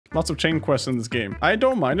Lots of chain quests in this game. I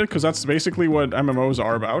don't mind it because that's basically what MMOs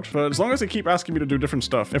are about, but as long as they keep asking me to do different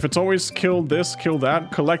stuff. If it's always kill this, kill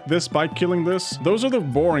that, collect this by killing this, those are the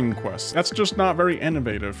boring quests. That's just not very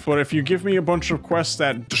innovative. But if you give me a bunch of quests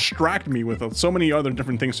that distract me with so many other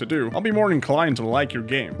different things to do, I'll be more inclined to like your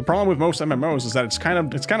game. The problem with most MMOs is that it's kind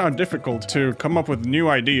of difficult to come up with new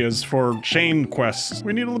ideas for chain quests.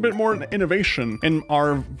 We need a little bit more innovation in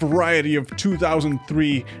our variety of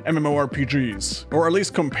 2003 MMORPGs, or at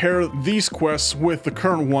least compare these quests with the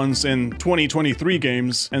current ones in 2023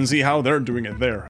 games and see how they're doing it there.